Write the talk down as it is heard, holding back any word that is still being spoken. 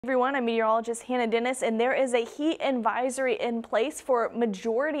Everyone, I'm meteorologist Hannah Dennis, and there is a heat advisory in place for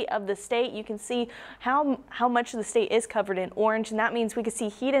majority of the state. You can see how much of the state is covered in orange, and that means we could see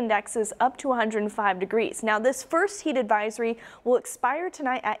heat indexes up to 105 degrees. Now, this first heat advisory will expire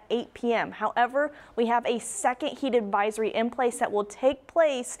tonight at 8 p.m. However, we have a second heat advisory in place that will take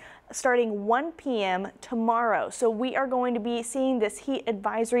place starting 1 p.m. tomorrow. So we are going to be seeing this heat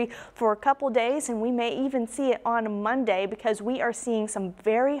advisory for a couple days, and we may even see it on Monday because we are seeing some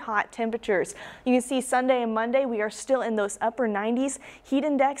very hot temperatures. You can see Sunday and Monday we are still in those upper 90s. Heat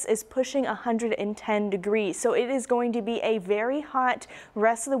index is pushing 110 degrees. So it is going to be a very hot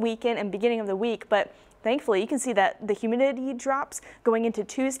rest of the weekend and beginning of the week, but thankfully, you can see that the humidity drops going into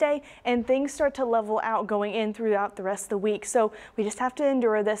Tuesday and things start to level out going in throughout the rest of the week. So we just have to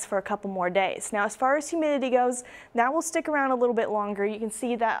endure this for a couple more days. Now, as far as humidity goes, that will stick around a little bit longer. You can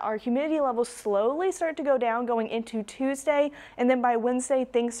see that our humidity levels slowly start to go down going into Tuesday, and then by Wednesday,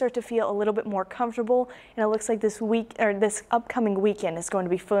 things start to feel a little bit more comfortable. And it looks like this week or this upcoming weekend is going to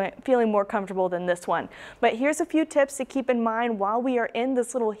be feeling more comfortable than this one. But here's a few tips to keep in mind while we are in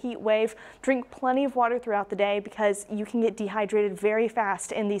this little heat wave. Drink plenty of water throughout the day because you can get dehydrated very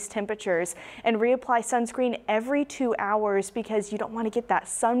fast in these temperatures, and reapply sunscreen every 2 hours because you don't want to get that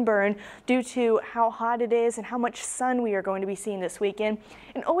sunburn due to how hot it is and how much sun we are going to be seeing this weekend.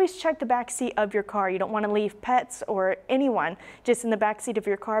 And always check the back seat of your car. You don't want to leave pets or anyone just in the back seat of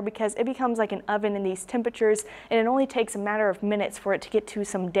your car because it becomes like an oven in these temperatures, and it only takes a matter of minutes for it to get to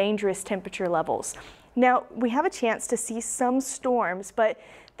some dangerous temperature levels. Now, we have a chance to see some storms, but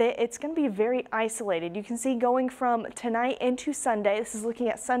it's going to be very isolated. You can see going from tonight into Sunday, this is looking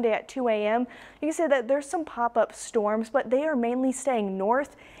at Sunday at 2 a.m. You can see that there's some pop-up storms, but they are mainly staying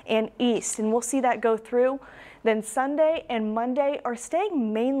north and east, and we'll see that go through. Then Sunday and Monday are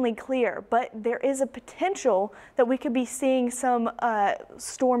staying mainly clear, but there is a potential that we could be seeing some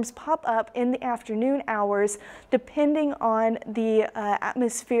storms pop up in the afternoon hours depending on the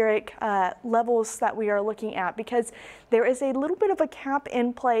atmospheric levels that we are looking at, because there is a little bit of a cap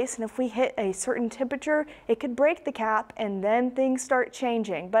in place, and if we hit a certain temperature, it could break the cap and then things start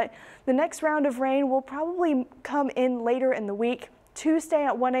changing. But the next round of rain will probably come in later in the week. Tuesday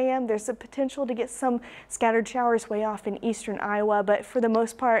at 1 a.m. there's a potential to get some scattered showers way off in eastern Iowa, but for the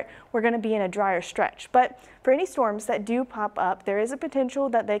most part we're going to be in a drier stretch. But for any storms that do pop up, there is a potential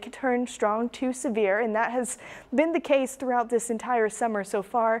that they could turn strong to severe, and that has been the case throughout this entire summer so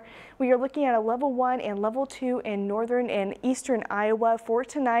far. We are looking at a level 1 and level 2 in northern and eastern Iowa for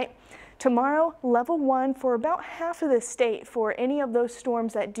tonight. Tomorrow, level 1 for about half of the state for any of those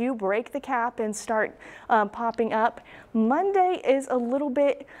storms that do break the cap and start popping up. Monday is a little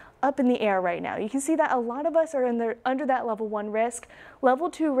bit up in the air right now. You can see that a lot of us are under that level 1 risk, level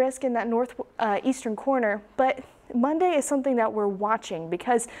 2 risk in that northeastern corner, but Monday is something that we're watching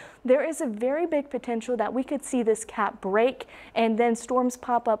because there is a very big potential that we could see this cap break and then storms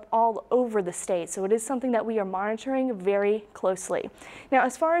pop up all over the state. So it is something that we are monitoring very closely. Now,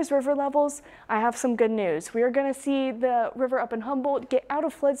 as far as river levels, I have some good news. We are going to see the river up in Humboldt get out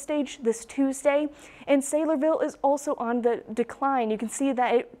of flood stage this Tuesday, and Saylorville is also on the decline. You can see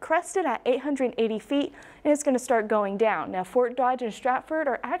that it crested at 880 feet and it's going to start going down. Now, Fort Dodge and Stratford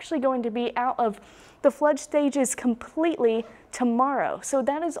are actually going to be out of the flood stages completely tomorrow. So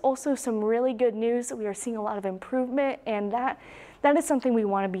that is also some really good news. We are seeing a lot of improvement, and that is something we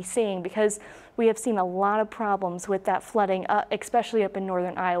want to be seeing because we have seen a lot of problems with that flooding, especially up in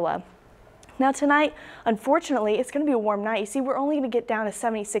northern Iowa. Now tonight, unfortunately, it's going to be a warm night. You see, we're only going to get down to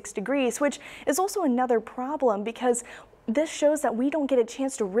 76 degrees, which is also another problem because this shows that we don't get a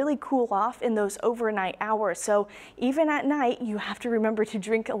chance to really cool off in those overnight hours. So even at night, you have to remember to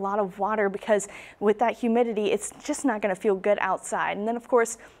drink a lot of water because with that humidity, it's just not going to feel good outside. And then, of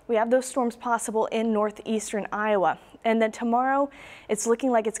course, we have those storms possible in northeastern Iowa. And then tomorrow, it's looking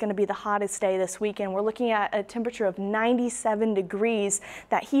like it's going to be the hottest day this weekend. We're looking at a temperature of 97 degrees,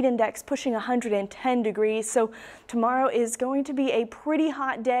 that heat index pushing 110 degrees. So tomorrow is going to be a pretty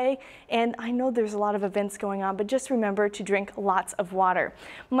hot day, and I know there's a lot of events going on, but just remember to drink lots of water.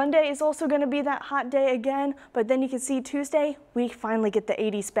 Monday is also going to be that hot day again, but then you can see Tuesday, we finally get the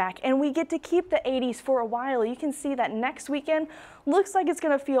 80s back, and we get to keep the 80s for a while. You can see that next weekend looks like it's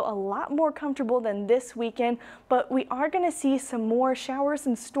going to feel a lot more comfortable than this weekend, but we are going to see some more showers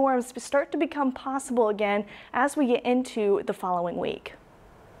and storms start to become possible again as we get into the following week.